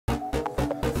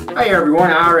Hey everyone,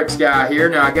 IRIX Guy here.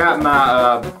 Now I got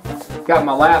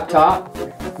my laptop,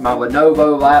 my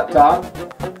Lenovo laptop.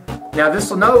 Now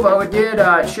this Lenovo,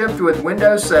 it shipped with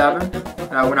Windows 7.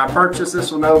 When I purchased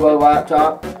this Lenovo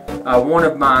laptop, one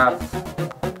of my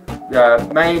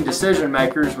main decision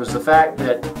makers was the fact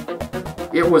that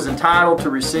it was entitled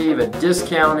to receive a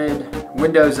discounted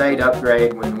Windows 8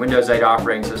 upgrade when the Windows 8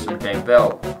 operating system became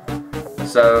available.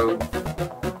 So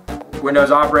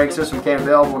Windows operating system became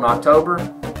available in October.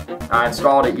 I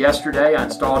installed it yesterday. I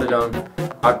installed it on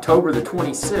October the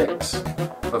 26th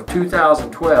of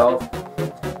 2012,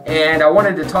 and I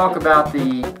wanted to talk about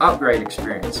the upgrade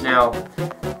experience. Now,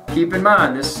 keep in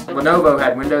mind, this Lenovo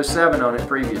had Windows 7 on it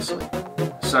previously.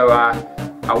 So I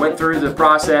went through the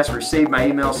process, received my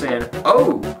email saying,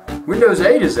 "Oh, Windows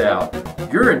 8 is out.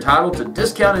 You're entitled to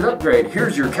discounted upgrade.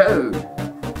 Here's your code."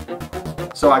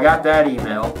 So I got that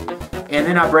email. And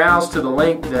then I browsed to the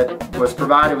link that was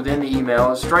provided within the email. It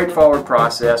was a straightforward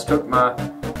process. Took my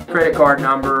credit card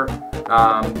number,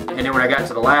 and then when I got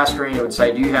to the last screen, it would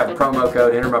say, "Do you have a promo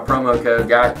code?" Enter my promo code.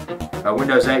 Got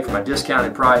Windows 8 for my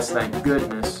discounted price. Thank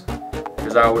goodness,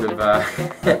 because I would have I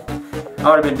would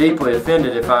have been deeply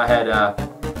offended if I had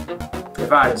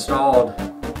installed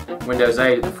Windows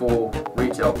 8 at the full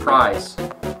retail price.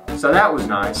 So that was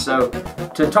nice. So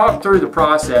to talk through the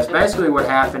process, basically what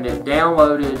happened, it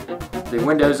downloaded the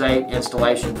Windows 8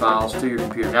 installation files to your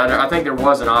computer. Now, I think there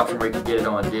was an option where you could get it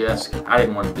on a disk. I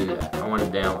didn't want to do that. I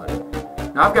wanted to download it.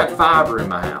 Now, I've got fiber in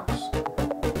my house.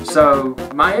 So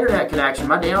my internet connection,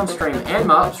 my downstream and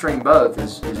my upstream both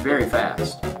is very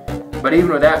fast. But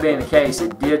even with that being the case,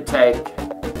 it did take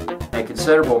a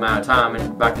considerable amount of time.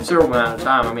 And by considerable amount of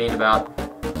time, I mean about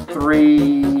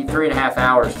three and a half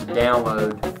hours to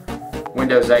download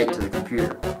Windows 8 to the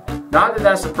computer. Not that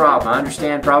that's the problem. I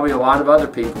understand probably a lot of other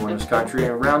people in this country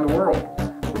and around the world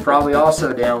were probably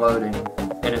also downloading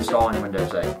and installing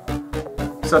Windows 8.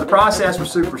 So the process was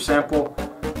super simple.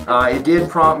 It did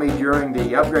prompt me during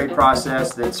the upgrade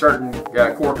process that certain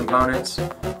core components,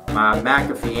 my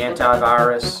McAfee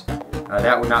antivirus,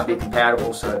 that would not be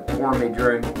compatible, so it warned me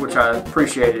during, which I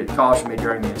appreciated, it cautioned me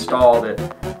during the install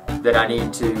that I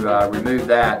need to remove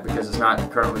that because it's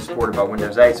not currently supported by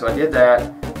Windows 8. So I did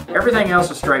that. Everything else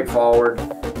is straightforward.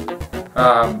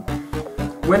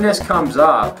 When this comes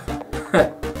up,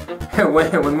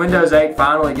 when Windows 8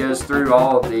 finally goes through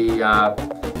all of the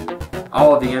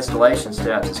installation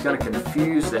steps, it's going to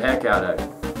confuse the heck out of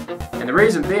you. And the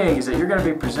reason being is that you're going to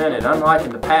be presented, unlike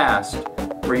in the past,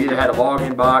 where you either had a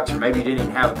login box or maybe you didn't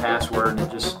even have a password and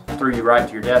it just threw you right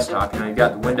to your desktop. You know, you've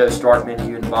got the Windows Start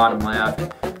menu in the bottom left.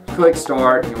 Click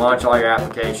Start and you launch all your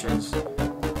applications.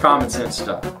 Common sense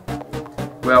stuff.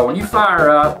 Well, when you fire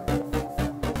up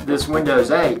this Windows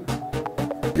 8,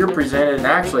 you're presented, and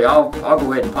actually I'll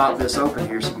go ahead and pop this open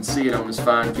here so you can see it on this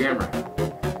fine camera.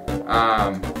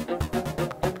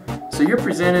 So you're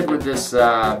presented with this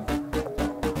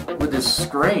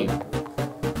screen,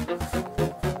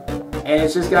 and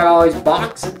it's just got all these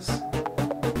boxes.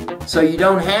 So you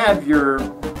don't have your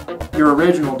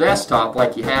original desktop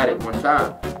like you had at one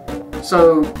time.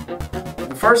 So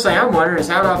the first thing I'm wondering is,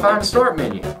 how do I find the Start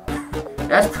menu?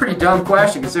 That's a pretty dumb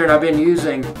question considering I've been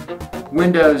using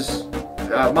Windows,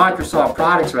 Microsoft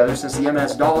products rather, since the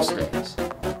MS-DOS days.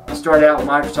 I started out with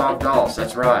Microsoft DOS,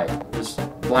 that's right, just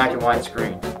black and white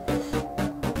screen.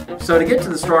 So to get to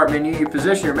the Start menu, you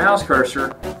position your mouse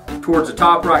cursor towards the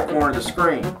top right corner of the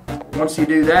screen. Once you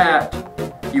do that,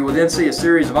 you will then see a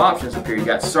series of options appear. You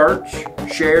got Search,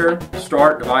 Share,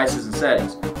 Start, Devices, and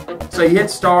Settings. So you hit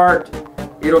Start,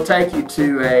 it'll take you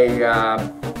to a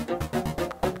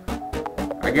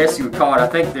I guess you would call it, I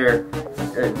think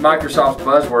Microsoft's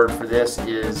buzzword for this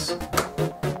is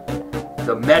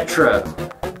the Metro.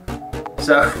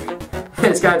 So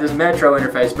it's got this Metro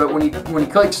interface, but when you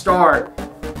click Start,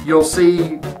 you'll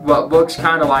see what looks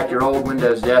kind of like your old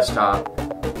Windows desktop,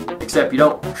 except you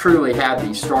don't truly have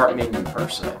the Start menu per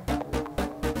se.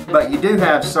 But you do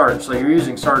have Search, so you're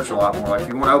using Search a lot more. Like if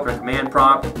you want to open a command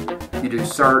prompt, you do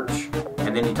Search,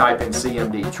 and then you type in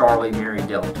CMD, Charlie, Mary,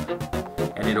 Delta.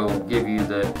 And it'll give you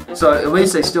so at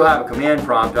least they still have a command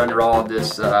prompt under all of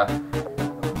this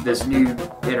this new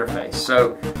interface.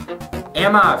 So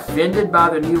am I offended by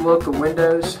the new look of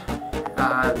Windows?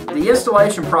 The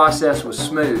installation process was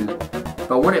smooth,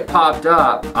 but when it popped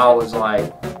up, I was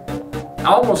like, I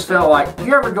almost felt like,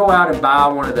 you ever go out and buy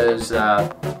one of those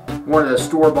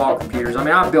store-bought computers? I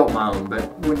mean, I built my own, but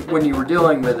when you were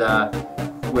dealing with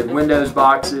Windows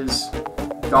boxes,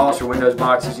 DOS or Windows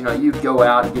boxes, you know, you'd go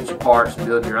out and get your parts and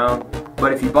build your own.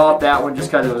 But if you bought that one just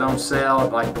because it was on sale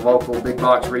at like the local big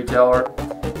box retailer,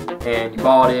 and you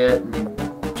bought it and you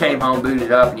came home, booted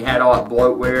it up, and you had all that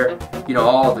bloatware, you know,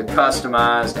 all of the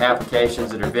customized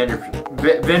applications that are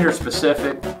vendor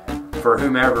specific for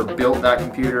whomever built that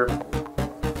computer.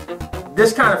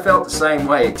 This kind of felt the same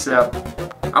way, except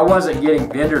I wasn't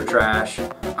getting vendor trash.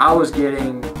 I was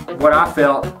getting what I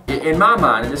felt, in my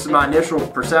mind, and this is my initial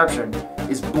perception,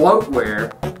 is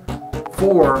bloatware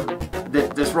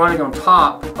that's running on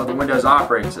top of the Windows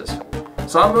operating system.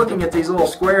 So I'm looking at these little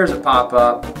squares that pop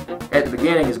up at the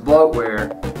beginning as bloatware,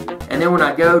 and then when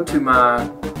I go to my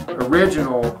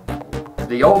original,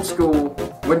 the old school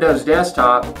Windows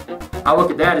desktop, I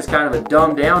look at that as kind of a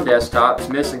dumbed down desktop. It's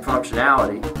missing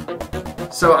functionality.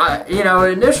 So you know,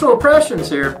 initial impressions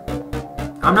here,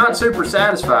 I'm not super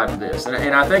satisfied with this,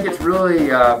 and I think it's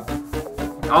really,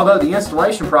 although the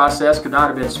installation process could not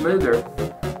have been smoother,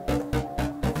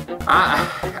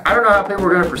 I don't know how people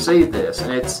are going to perceive this,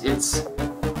 and it's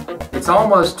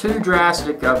almost too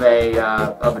drastic of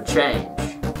a change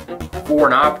for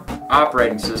an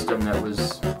operating system that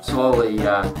was slowly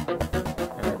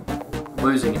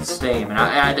losing its steam.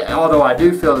 And although I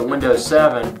do feel that Windows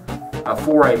 7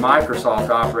 for a Microsoft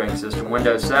operating system,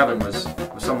 Windows 7 was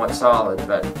somewhat solid,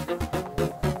 but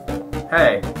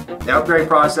hey, the upgrade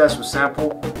process was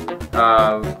simple.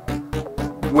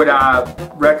 Would I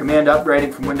recommend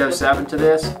upgrading from Windows 7 to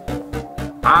this?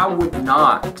 I would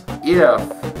not,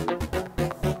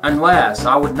 unless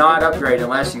I would not upgrade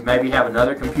unless you maybe have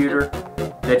another computer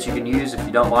that you can use if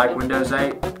you don't like Windows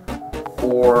 8,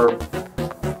 or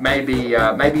maybe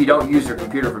you don't use your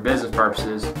computer for business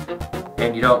purposes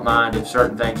and you don't mind if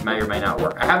certain things may or may not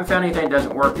work. I haven't found anything that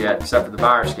doesn't work yet except for the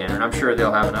virus scanner, and I'm sure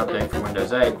they'll have an update for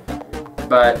Windows 8.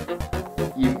 But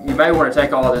you may want to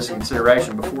take all of this in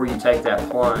consideration before you take that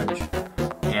plunge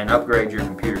and upgrade your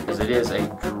computer, because it is a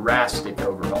drastic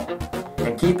overhaul.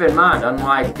 And keep in mind,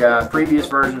 unlike previous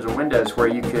versions of Windows where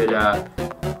you could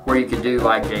do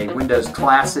like a Windows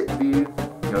Classic view,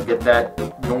 you know, get that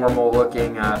normal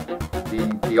looking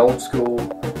the old school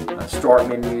start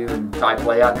menu and type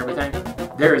layout and everything,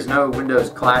 there is no Windows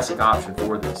Classic option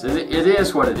for this. It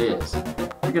is what it is.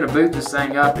 You're going to boot this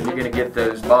thing up and you're going to get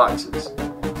those boxes.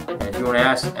 And if you want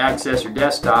to access your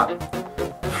desktop,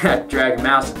 drag a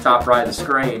mouse to the top right of the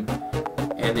screen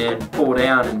and then pull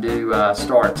down and do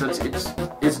start. So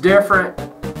it's different.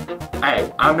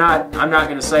 Hey, I'm not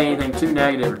going to say anything too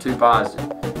negative or too positive,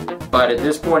 but at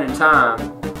this point in time,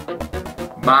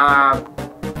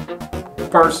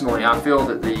 personally, I feel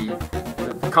that the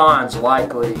cons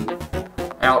likely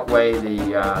outweigh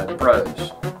the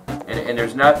pros, and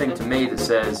there's nothing to me that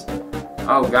says,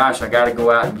 oh gosh, I got to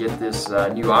go out and get this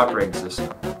new operating system.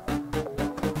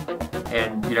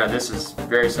 And you know, this is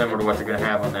very similar to what they're going to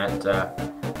have on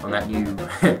that new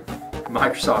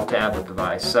Microsoft tablet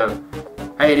device. So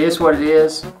hey, it is what it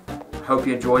is. Hope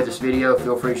you enjoyed this video.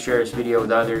 Feel free to share this video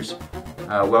with others.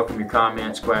 Welcome your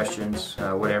comments, questions,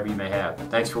 whatever you may have.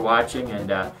 Thanks for watching,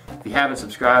 and if you haven't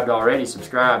subscribed already,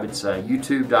 subscribe. It's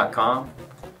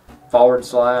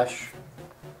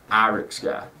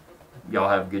youtube.com/IrixGuy. Y'all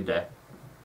have a good day.